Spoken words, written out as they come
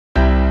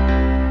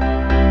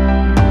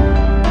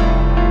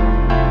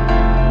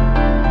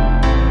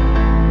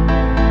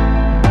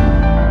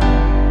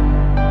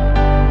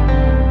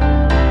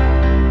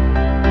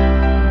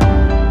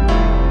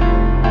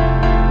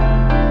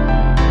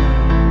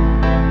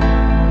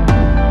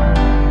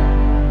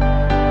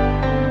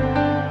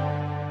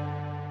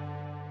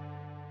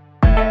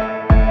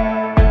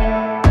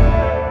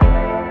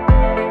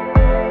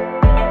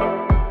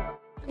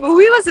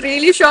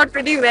really shot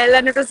pretty well,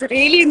 and it was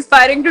really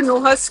inspiring to know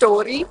her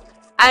story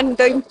and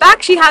the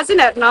impact she has in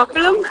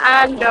Ernakulam.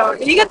 And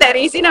being a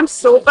Teresian, I'm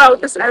so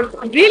proud to. I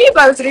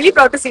was really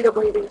proud to see the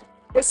movie.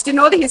 Just to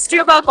know the history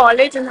of our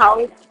college and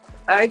how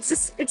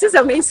it's just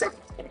amazing.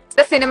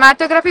 The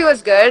cinematography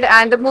was good,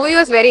 and the movie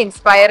was very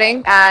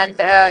inspiring, and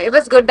it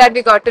was good that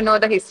we got to know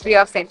the history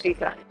of St.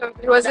 Teresa.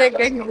 It was a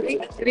great movie.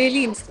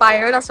 Really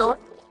inspired us all.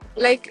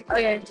 Like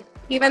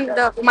even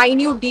the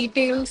minute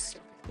details.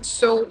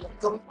 So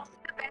good.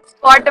 The best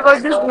part about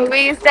this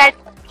movie is that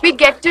we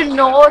get to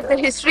know the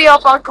history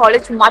of our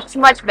college much,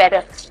 much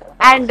better.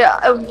 And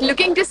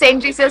looking to St.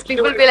 Teresa's,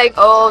 people will be like,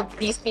 oh,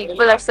 these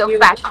people are so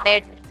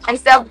passionate and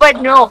stuff. But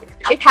no,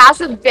 it has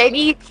a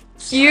very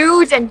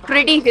huge and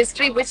pretty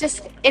history which is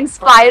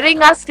inspiring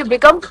us to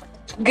become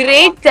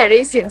great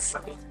Teresians.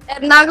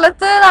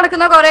 എറണാകുളത്ത്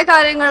നടക്കുന്ന കുറെ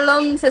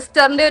കാര്യങ്ങളിലും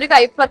സിസ്റ്ററിന്റെ ഒരു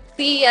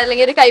കൈപ്പത്തി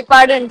അല്ലെങ്കിൽ ഒരു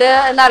കൈപ്പാടുണ്ട്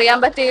എന്നറിയാൻ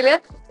പറ്റിയതിൽ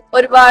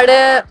ഒരുപാട്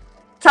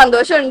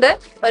സന്തോഷമുണ്ട്,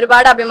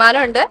 ഒരുപാട്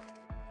അഭിമാനമുണ്ട്.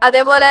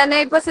 അതേപോലെ തന്നെ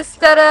ഇപ്പൊ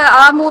സിസ്റ്റർ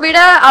ആ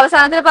മൂവിയുടെ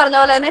അവസാനത്തിൽ പറഞ്ഞ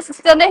പോലെ തന്നെ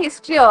സിസ്റ്ററിന്റെ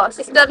ഹിസ്റ്ററിയോ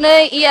സിസ്റ്ററിന്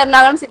ഈ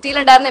എറണാകുളം സിറ്റിയിൽ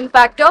ഉണ്ടായിരുന്ന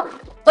ഇമ്പാക്റ്റോ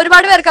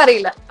ഒരുപാട് പേർക്ക്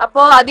അറിയില്ല.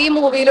 അപ്പോ അത് ഈ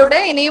മൂവിയിലൂടെ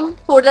ഇനിയും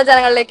കൂടുതൽ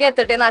ജനങ്ങളിലേക്ക്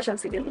എത്തട്ടെ എന്ന്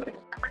ആശംസിക്കുന്നു.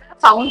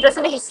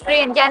 ഫൗണ്ടേഴ്സിന്റെ ഹിസ്റ്ററി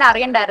എനിക്ക് ഞാൻ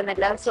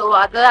അറിയണ്ടായിരുന്നില്ല. സോ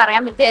അത്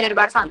അറിയാൻ പറ്റിയതിൽ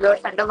ഒരുപാട്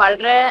സന്തോഷമുണ്ട്.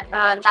 വളരെ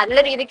നല്ല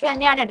രീതിക്ക്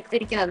തന്നെയാണ്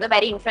എടുത്തിരിക്കുന്നത്.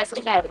 വെരി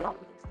ഇൻട്രസ്റ്റിംഗ് ആയിരുന്നു.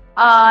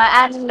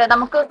 ആൻഡ്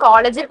നമുക്ക്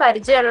കോളേജിൽ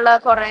പരിചയമുള്ള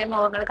കുറെ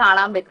മുഖങ്ങൾ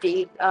കാണാൻ പറ്റി.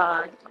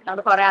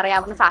 നമുക്ക് കുറെ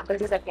അറിയാവുന്ന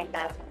ഫാക്കൽറ്റീസ് ഒക്കെ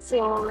ഉണ്ടായിരുന്നു. So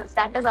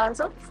that is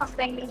also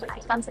something I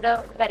consider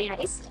very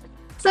nice.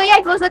 So yeah,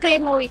 it was A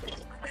great movie.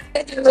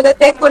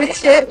 ജീവിതത്തെ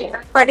കുറിച്ച്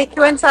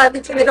പഠിക്കുവാൻ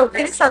സാധിച്ചതിൽ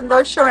ഒത്തിരി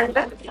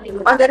സന്തോഷമുണ്ട്.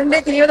 മദറിന്റെ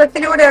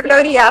ജീവിതത്തിലൂടെയുള്ള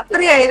ഒരു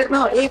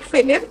യാത്രയായിരുന്നു ഈ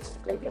ഫിലിം.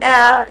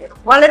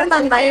 വളരെ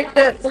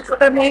നന്നായിട്ട്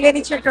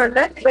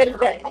ക്രമീകരിച്ചിട്ടുണ്ട്.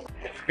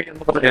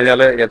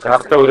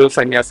 യഥാർത്ഥ ഒരു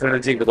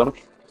സന്യാസിനിയുടെ ജീവിതം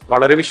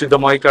വളരെ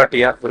വിശുദ്ധമായി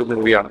കാട്ടിയ ഒരു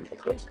മൂവിയാണ്.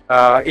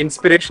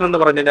 ഇൻസ്പിറേഷൻ എന്ന്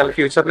പറഞ്ഞു കഴിഞ്ഞാൽ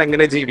ഫ്യൂച്ചറിൽ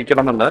എങ്ങനെ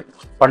ജീവിക്കണമെന്ന്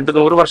പണ്ട്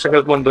 100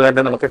 വർഷങ്ങൾക്ക് മുൻപ്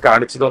തന്നെ നമുക്ക്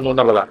കാണിച്ചു തന്നു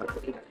എന്നുള്ളതാണ്.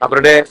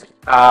 അവരുടെ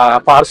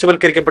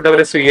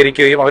പാർശ്വവൽക്കരിക്കപ്പെട്ടവരെ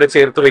സ്വീകരിക്കുകയും അവരെ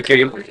ചേർത്ത്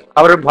വയ്ക്കുകയും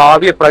അവരുടെ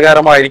ഭാവി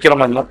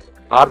എപ്രകാരമായിരിക്കണമെന്ന്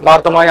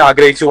ആത്മാർത്ഥമായി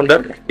ആഗ്രഹിച്ചുകൊണ്ട്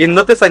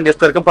ഇന്നത്തെ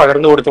സന്യസ്തർക്കും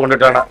പകർന്നു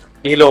കൊടുത്തുകൊണ്ടിട്ടാണ്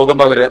ഈ ലോകം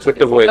അവര്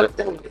വിട്ടുപോയത്.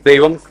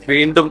 ദൈവം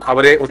വീണ്ടും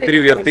അവരെ ഒത്തിരി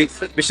ഉയർത്തി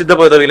വിശുദ്ധ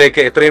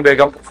പദവിയിലേക്ക് എത്രയും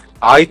വേഗം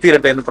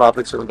ആയിത്തീരട്ടെ എന്ന്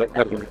പ്രാർത്ഥിച്ചുകൊണ്ട്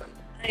നൽകുന്നു.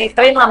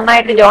 ഇത്രയും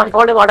നന്നായിട്ട് ജോൺ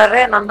പോൾ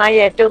വളരെ നന്നായി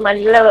ഏറ്റവും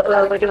നല്ല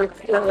ഒരു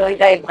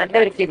ഇതായിരുന്നു, നല്ല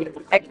ഒരു ഫിലിം.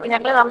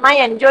 ഞങ്ങൾ നന്നായി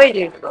എൻജോയ്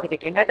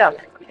ചെയ്തിരിക്കും കേട്ടോ.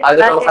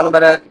 എല്ലാവർക്കും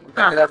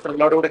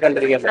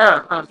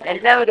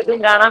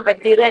കാണാൻ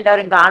പറ്റിയത്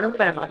എല്ലാവരും കാണും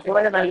വേണം.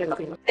 അതുപോലെ നല്ലൊരു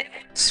film.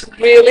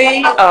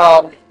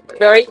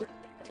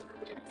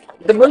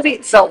 The movie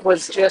itself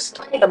was just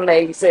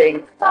amazing.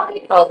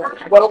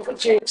 Well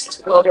produced,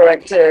 well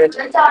directed,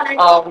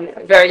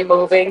 very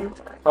moving.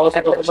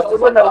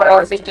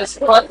 Just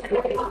fun.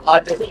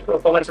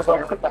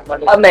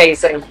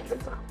 Amazing.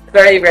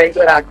 Very, very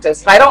good actors.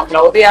 I don't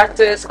know the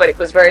actors, but it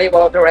was very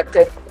well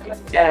directed,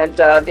 and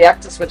the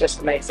actors were just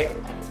amazing.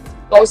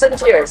 I was in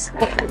tears.